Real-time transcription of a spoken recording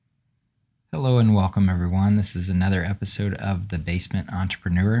Hello and welcome, everyone. This is another episode of The Basement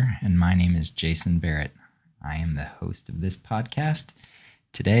Entrepreneur, and my name is Jason Barrett. I am the host of this podcast.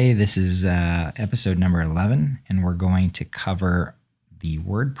 Today, this is episode number 11, and we're going to cover the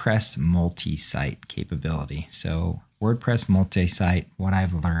WordPress multi-site capability. So, WordPress multi-site, what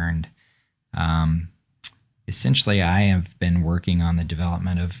I've learned. Essentially, I have been working on the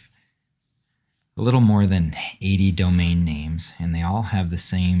development of a little more than 80 domain names, and they all have the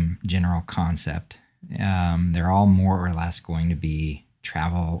same general concept. They're all more or less going to be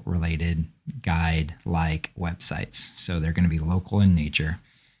travel-related, guide-like websites. So they're going to be local in nature,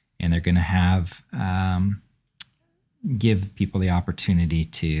 and they're going to have give people the opportunity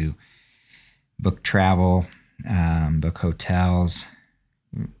to book travel, book hotels,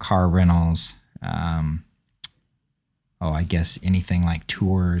 car rentals, I guess anything like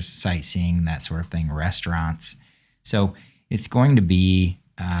tours, sightseeing, that sort of thing, restaurants. So it's going to be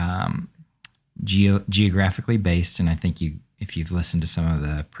geographically based, and I think if you've listened to some of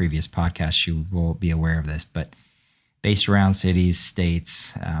the previous podcasts, you will be aware of this, but based around cities,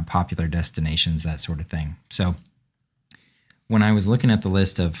 states, popular destinations, that sort of thing. So when I was looking at the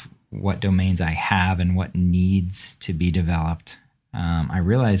list of what domains I have and what needs to be developed, I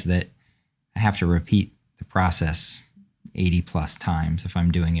realized that I have to repeat the process 80 plus times if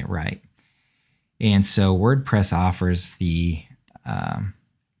I'm doing it right. And so WordPress offers an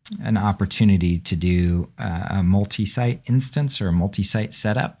opportunity to do a multi-site instance or a multi-site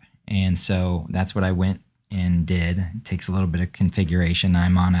setup. And so that's what I went and did. It takes a little bit of configuration.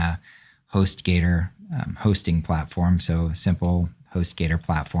 I'm on a HostGator hosting platform, so a simple HostGator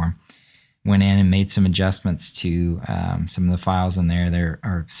platform. Went in and made some adjustments to some of the files in there. There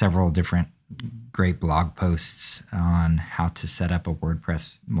are several different great blog posts on how to set up a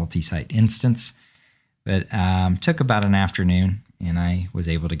WordPress multi-site instance, but took about an afternoon, and I was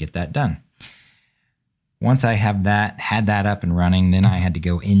able to get that done. Once I had that up and running, then I had to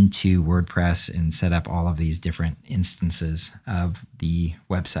go into WordPress and set up all of these different instances of the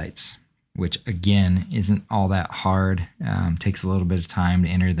websites, which again isn't all that hard. Takes a little bit of time to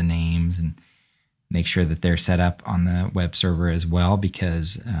enter the names and make sure that they're set up on the web server as well,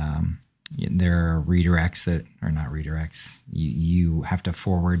 because there are redirects that are not redirects. You have to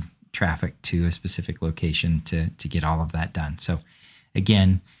forward traffic to a specific location to get all of that done. So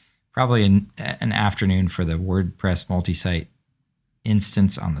again, probably an afternoon for the WordPress multi-site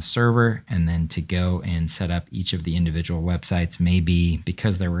instance on the server, and then to go and set up each of the individual websites. Maybe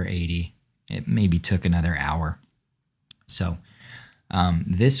because there were 80, it maybe took another hour. So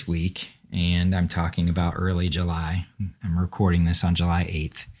this week, and I'm talking about early July, I'm recording this on July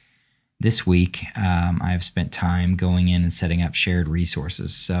 8th. This week, I've spent time going in and setting up shared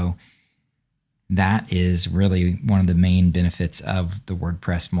resources. So that is really one of the main benefits of the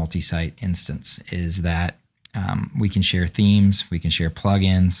WordPress multi-site instance, is that we can share themes, we can share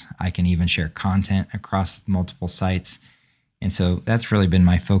plugins, I can even share content across multiple sites. And so that's really been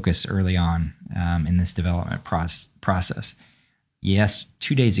my focus early on in this development process. Yes,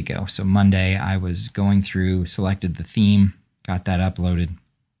 2 days ago, so Monday, I was going through, selected the theme, got that uploaded,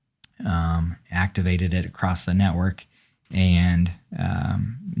 activated it across the network, and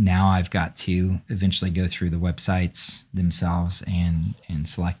now I've got to eventually go through the websites themselves and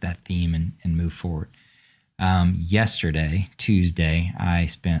select that theme and move forward. Yesterday, Tuesday, I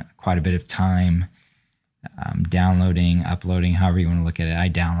spent quite a bit of time downloading, uploading, however you want to look at it. I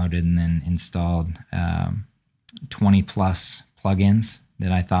downloaded and then installed 20 plus plugins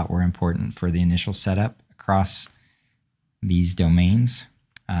that I thought were important for the initial setup across these domains.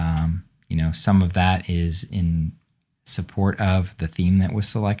 Some of that is in support of the theme that was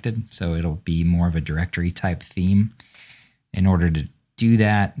selected. So it'll be more of a directory type theme. In order to do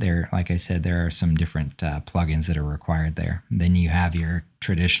that, like I said, there are some different plugins that are required there. Then you have your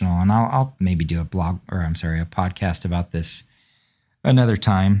traditional, and I'll maybe do a podcast about this another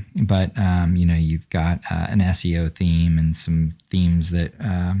time. But, you've got an SEO theme and some themes that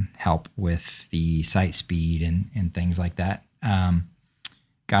help with the site speed and things like that.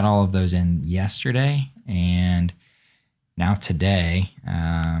 Got all of those in yesterday, and now today,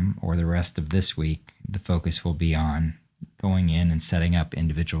 or the rest of this week, the focus will be on going in and setting up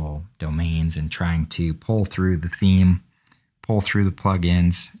individual domains and trying to pull through the theme, pull through the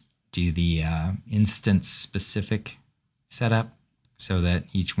plugins, do the instance-specific setup so that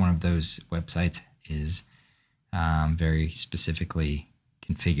each one of those websites is very specifically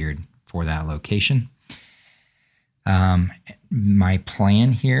configured for that location. My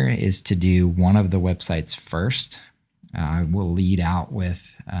plan here is to do one of the websites first. I will lead out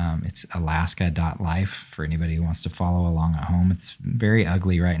with it's alaska.life for anybody who wants to follow along at home. It's very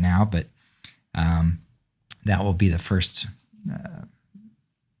ugly right now, but That will be the first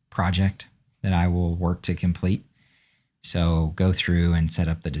project that I will work to complete. So go through and set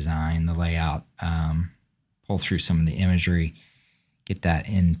up the design, the layout, pull through some of the imagery, get that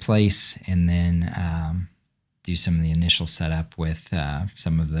in place, and then do some of the initial setup with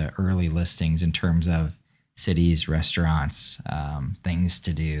some of the early listings in terms of cities, restaurants, things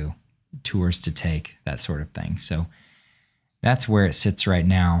to do, tours to take, that sort of thing. So that's where it sits right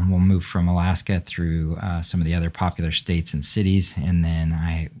now. We'll move from Alaska through some of the other popular states and cities, and then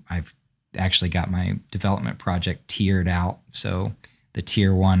I've actually got my development project tiered out. So the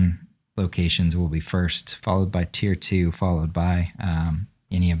tier 1 locations will be first, followed by tier 2, followed by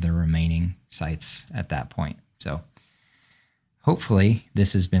any of the remaining sites at that point. So hopefully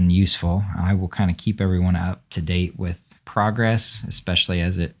this has been useful. I will kind of keep everyone up to date with progress, especially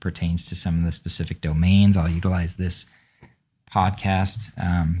as it pertains to some of the specific domains. I'll utilize this podcast,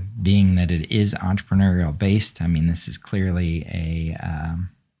 being that it is entrepreneurial based. I mean, this is clearly an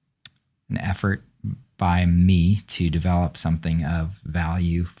effort by me to develop something of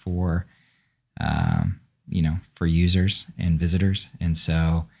value for, for users and visitors. And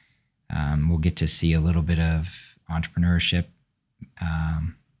so we'll get to see a little bit of entrepreneurship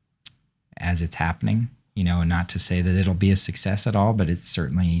as it's happening, not to say that it'll be a success at all, but it's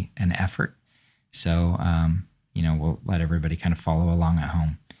certainly an effort. So, we'll let everybody kind of follow along at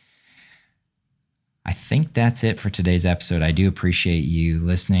home. I think that's it for today's episode. I do appreciate you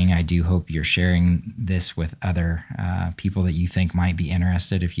listening. I do hope you're sharing this with other people that you think might be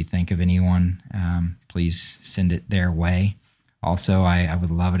interested. If you think of anyone, please send it their way. Also, I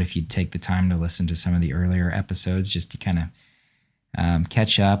would love it if you'd take the time to listen to some of the earlier episodes just to kind of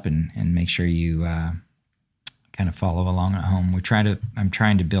catch up and make sure you kind of follow along at home. I'm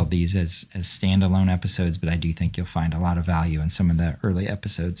trying to build these as standalone episodes, but I do think you'll find a lot of value in some of the early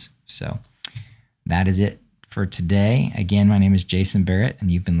episodes. So that is it for today. Again, my name is Jason Barrett, and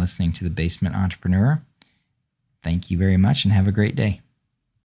you've been listening to The Basement Entrepreneur. Thank you very much, and have a great day.